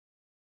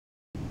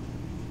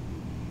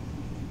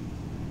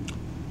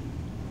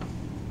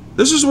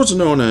This is what's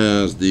known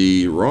as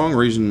the wrong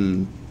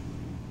reason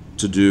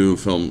to do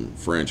film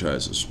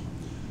franchises.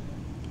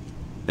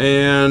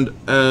 And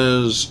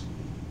as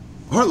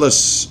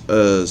heartless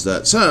as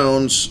that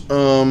sounds,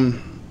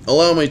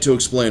 allow me to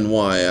explain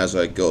why as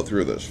I go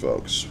through this,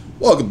 folks.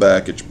 Welcome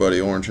back, it's your buddy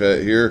Orange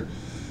Hat here.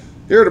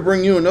 Here to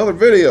bring you another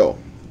video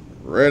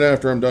right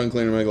after I'm done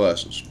cleaning my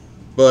glasses.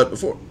 But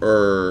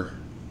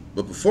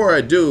before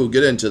I do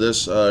get into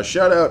this,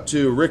 shout out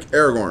to Rick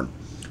Aragorn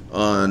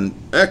on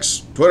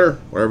X, Twitter,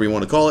 whatever you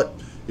want to call it.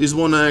 He's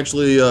the one that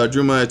actually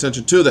drew my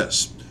attention to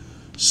this.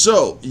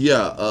 So,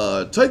 yeah,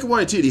 Taika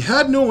Waititi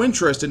had no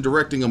interest in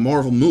directing a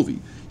Marvel movie.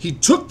 He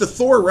took the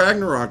Thor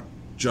Ragnarok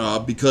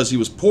job because he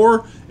was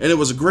poor and it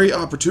was a great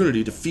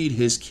opportunity to feed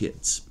his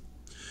kids.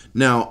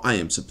 Now, I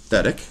am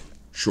sympathetic,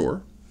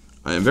 sure.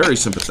 I am very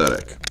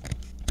sympathetic.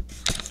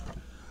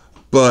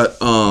 But,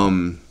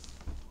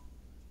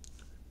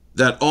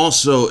 that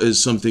also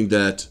is something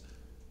that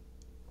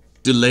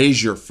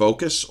delays your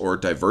focus, or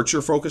diverts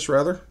your focus,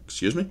 rather,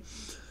 excuse me,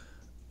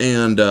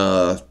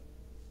 and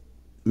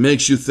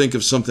makes you think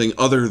of something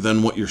other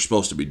than what you're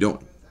supposed to be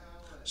doing.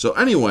 So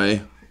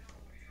anyway,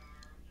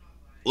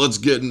 let's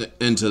get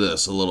into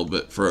this a little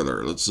bit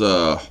further. Let's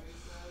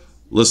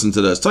listen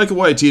to this. Taika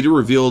Waititi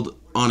revealed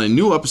on a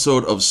new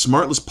episode of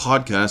Smartless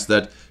Podcast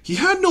that he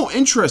had no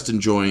interest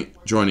in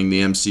joining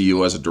the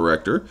MCU as a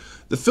director.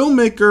 The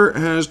filmmaker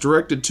has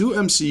directed 2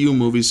 MCU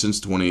movies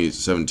since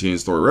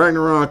 2017's Thor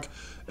Ragnarok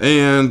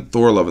and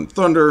Thor Love and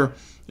Thunder,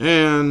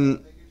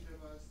 and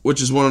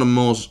which is one of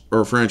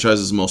the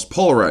franchise's most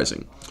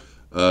polarizing.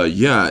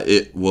 Yeah,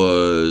 it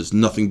was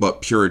nothing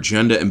but pure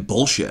agenda and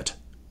bullshit.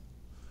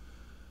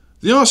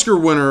 The Oscar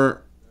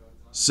winner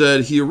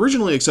said he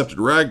originally accepted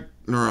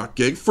Ragnarok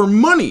gig for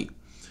money,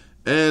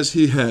 as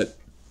he had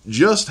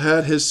just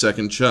had his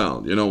second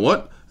child. You know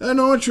what? I had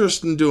no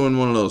interest in doing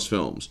one of those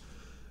films.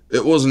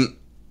 It wasn't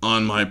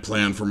on my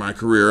plan for my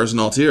career as an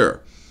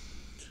auteur.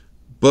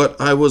 But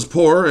I was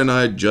poor and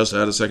I just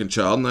had a second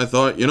child, and I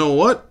thought, you know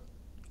what?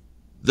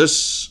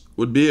 This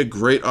would be a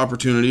great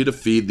opportunity to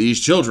feed these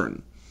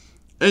children.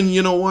 And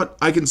you know what?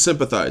 I can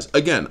sympathize.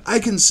 Again, I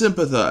can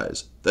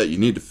sympathize that you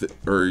need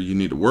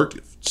to work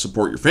to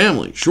support your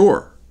family,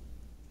 sure.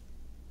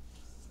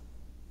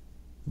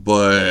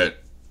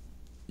 But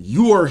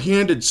you are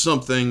handed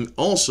something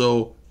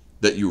also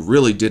that you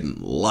really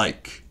didn't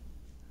like,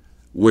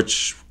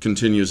 which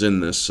continues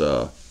in this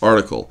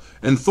article.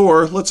 And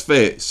Thor, let's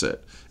face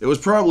it, it was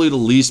probably the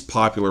least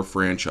popular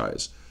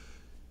franchise.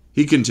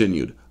 He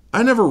continued,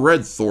 I never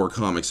read Thor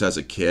comics as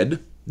a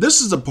kid.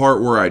 This is the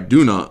part where I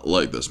do not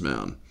like this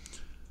man.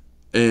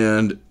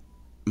 And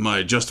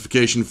my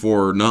justification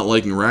for not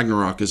liking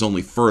Ragnarok is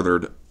only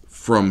furthered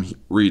from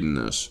reading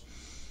this.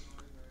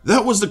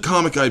 That was the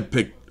comic I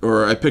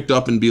picked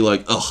up and be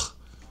like, ugh.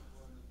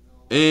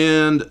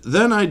 And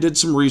then I did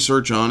some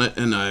research on it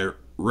and I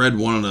read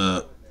one of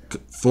the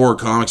Thor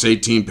comics,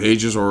 18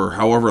 pages or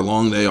however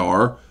long they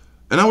are,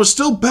 and I was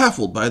still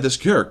baffled by this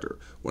character.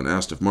 When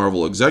asked if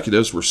Marvel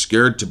executives were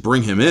scared to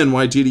bring him in,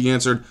 Waititi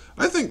answered,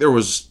 I think there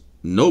was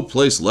no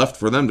place left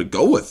for them to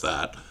go with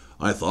that.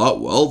 I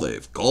thought, well,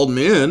 they've called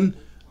me in.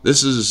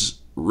 This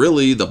is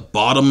really the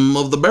bottom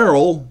of the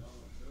barrel.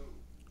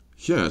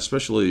 Yeah,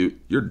 especially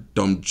your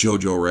dumb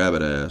Jojo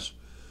Rabbit ass.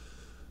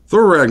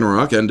 Thor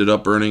Ragnarok ended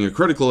up earning a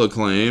critical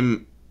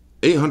acclaim,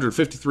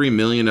 $853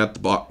 million at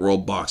the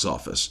world box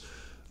office.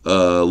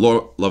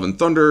 Love and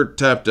Thunder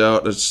tapped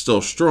out. It's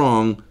still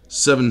strong,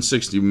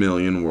 $760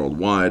 million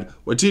worldwide.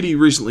 Waititi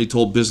recently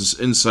told Business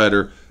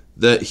Insider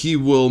that he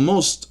will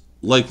most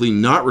likely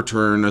not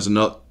return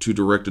to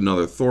direct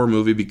another Thor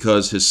movie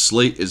because his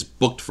slate is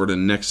booked for the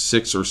next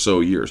 6 or so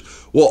years.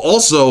 Well,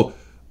 also,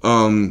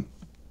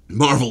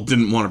 Marvel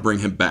didn't want to bring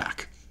him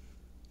back.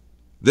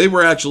 They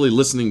were actually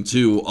listening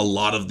to a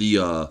lot of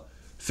the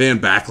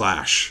fan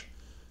backlash.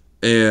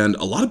 And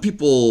a lot of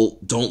people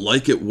don't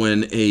like it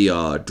when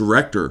a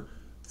director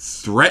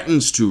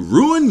threatens to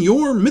ruin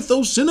your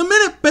mythos in a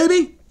minute,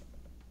 baby.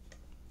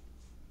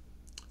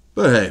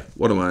 But hey,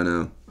 what am I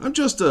now? I'm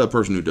just a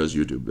person who does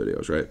YouTube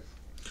videos, right?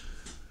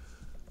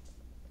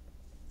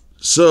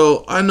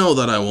 So I know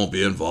that I won't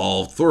be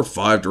involved. Thor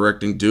 5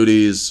 directing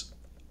duties.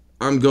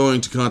 I'm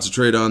going to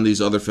concentrate on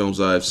these other films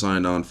I've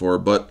signed on for,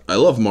 but I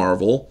love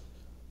Marvel.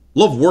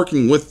 Love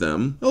working with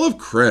them. I love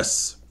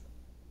Chris.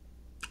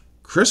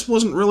 Chris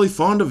wasn't really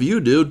fond of you,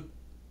 dude.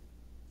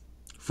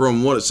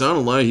 From what it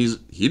sounded like,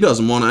 he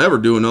doesn't want to ever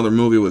do another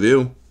movie with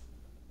you.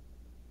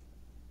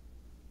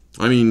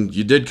 I mean,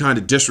 you did kind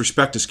of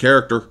disrespect his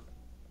character.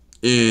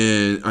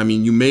 And, I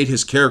mean, you made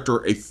his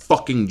character a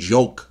fucking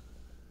joke.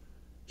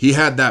 He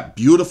had that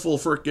beautiful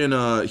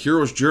freaking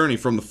hero's journey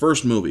from the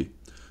first movie.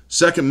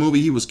 Second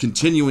movie, he was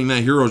continuing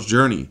that hero's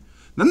journey.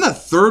 Then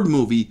that third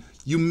movie,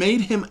 you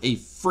made him a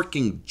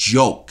freaking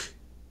joke.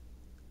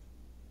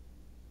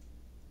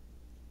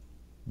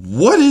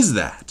 What is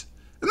that?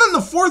 And then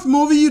the fourth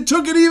movie, you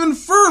took it even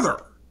further.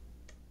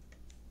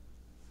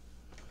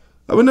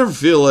 I would never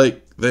feel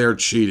like they're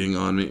cheating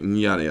on me and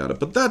yada yada.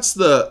 But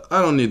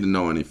I don't need to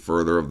know any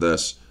further of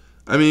this.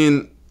 I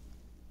mean,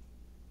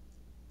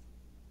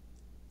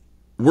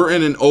 we're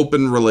in an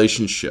open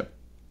relationship.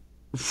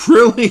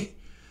 Really?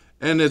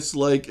 And it's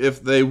like,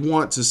 if they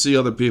want to see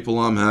other people,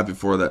 I'm happy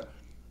for that.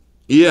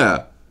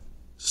 Yeah.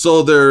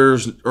 So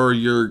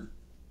you're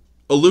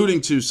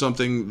alluding to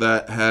something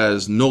that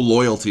has no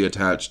loyalty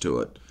attached to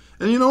it.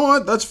 And you know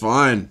what? That's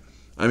fine.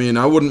 I mean,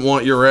 I wouldn't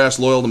want your ass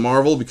loyal to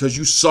Marvel because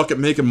you suck at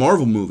making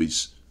Marvel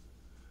movies.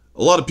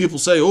 A lot of people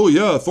say, oh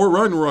yeah, Thor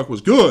Ragnarok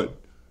was good.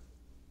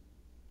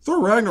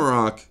 Thor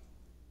Ragnarok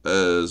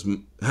has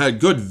had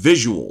good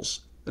visuals.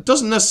 That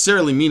doesn't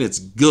necessarily mean it's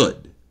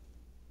good.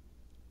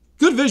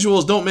 Good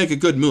visuals don't make a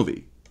good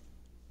movie.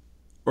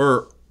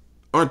 Or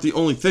aren't the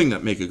only thing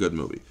that make a good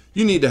movie.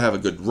 You need to have a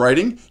good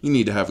writing. You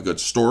need to have a good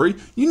story.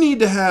 You need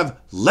to have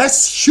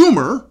less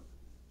humor.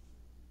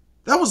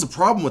 That was the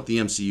problem with the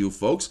MCU,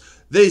 folks.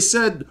 They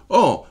said,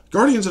 oh,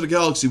 Guardians of the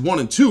Galaxy 1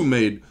 and 2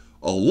 made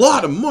a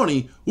lot of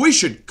money. We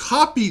should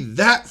copy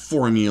that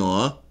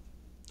formula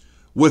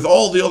with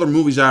all the other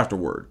movies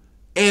afterward.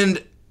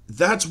 And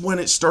that's when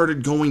it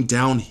started going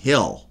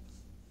downhill.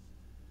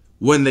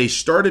 When they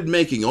started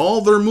making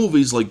all their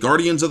movies like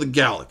Guardians of the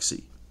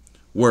Galaxy,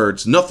 where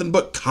it's nothing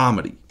but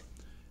comedy.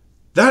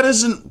 That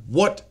isn't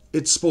what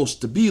it's supposed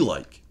to be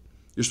like.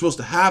 You're supposed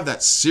to have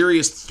that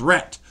serious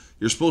threat.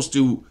 You're supposed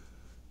to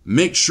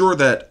make sure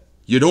that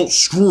you don't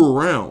screw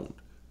around.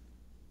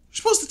 You're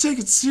supposed to take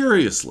it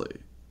seriously.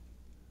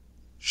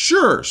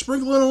 Sure,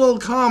 sprinkle in a little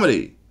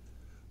comedy.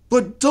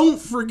 But don't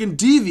friggin'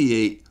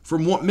 deviate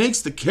from what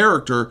makes the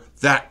character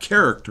that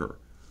character.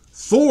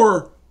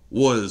 Thor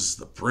was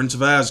the Prince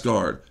of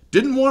Asgard.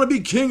 Didn't want to be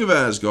King of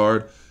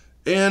Asgard.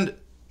 And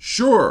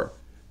sure,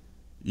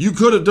 you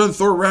could have done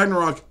Thor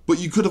Ragnarok, but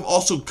you could have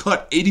also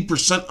cut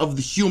 80% of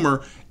the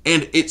humor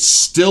and it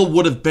still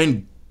would have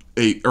been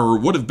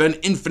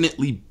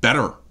infinitely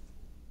better.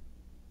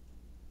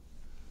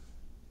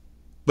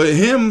 But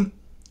him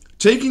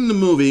taking the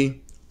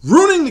movie,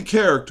 ruining the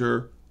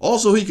character,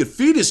 also he could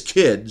feed his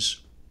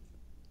kids.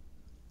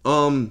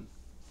 I'm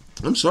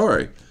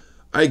sorry.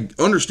 I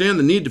understand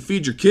the need to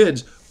feed your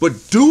kids,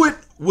 but do it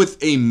with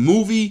a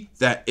movie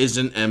that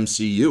isn't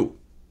MCU.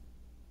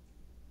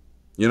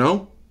 You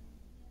know?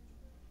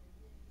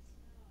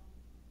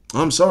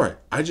 I'm sorry.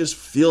 I just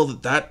feel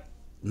that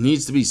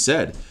needs to be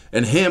said.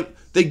 And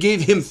they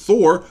gave him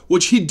Thor,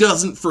 which he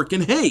doesn't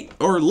freaking hate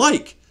or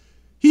like.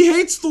 He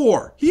hates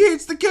Thor. He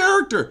hates the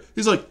character.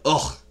 He's like,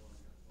 ugh.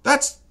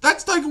 That's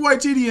Taika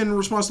Waititi in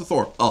response to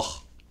Thor.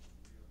 Ugh.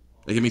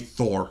 They give me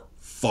Thor.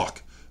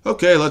 Fuck.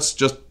 Okay, let's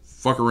just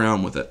fuck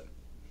around with it.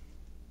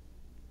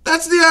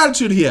 That's the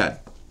attitude he had.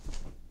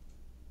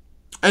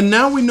 And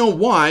now we know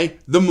why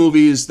the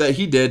movies that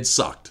he did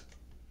sucked.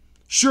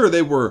 Sure,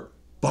 they were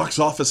box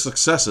office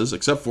successes,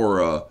 except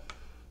for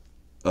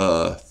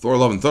Thor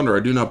Love and Thunder. I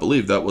do not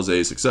believe that was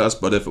a success,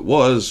 but if it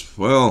was,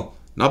 well,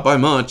 not by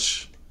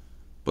much.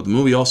 But the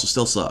movie also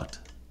still sucked.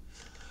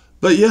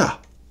 But yeah.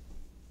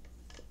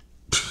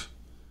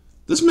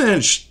 This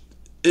man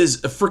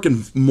is a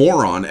freaking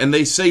moron, and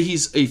they say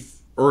he's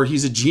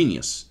a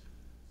genius.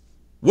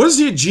 What is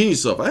he a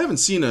genius of? I haven't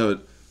seen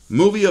a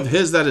movie of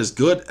his that is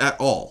good at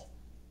all.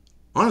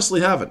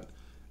 Honestly haven't.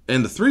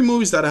 And the 3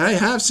 movies that I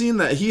have seen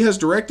that he has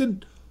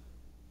directed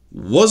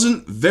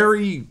wasn't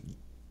very,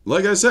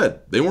 like I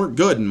said, they weren't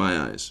good in my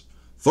eyes.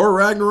 Thor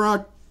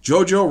Ragnarok,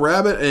 Jojo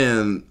Rabbit,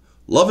 and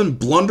Love and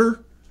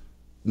Blunder?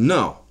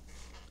 No.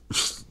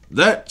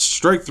 That's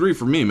strike 3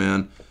 for me,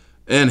 man.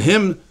 And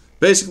him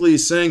basically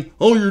saying,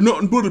 oh, you're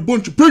nothing but a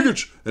bunch of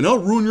bigots, and I'll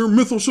ruin your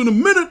mythos in a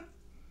minute.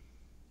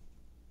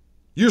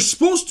 You're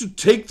supposed to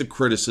take the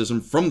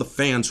criticism from the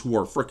fans who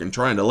are freaking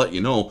trying to let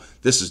you know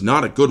this is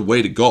not a good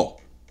way to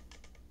go.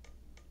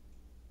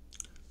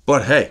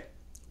 But hey,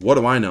 what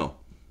do I know?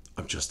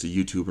 I'm just a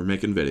YouTuber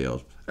making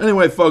videos.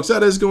 Anyway, folks,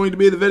 that is going to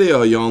be the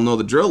video. You all know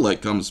the drill.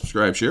 Like, comment,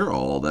 subscribe, share,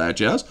 all that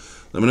jazz.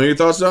 Let me know your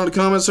thoughts down in the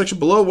comment section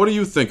below. What do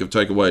you think of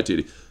Taika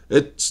Waititi?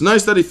 It's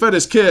nice that he fed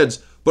his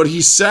kids, but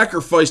he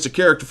sacrificed a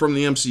character from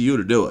the MCU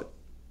to do it.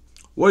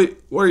 What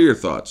are your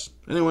thoughts?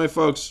 Anyway,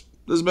 folks,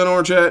 this has been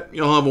Orange Hat.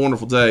 Y'all have a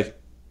wonderful day.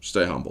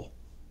 Stay humble.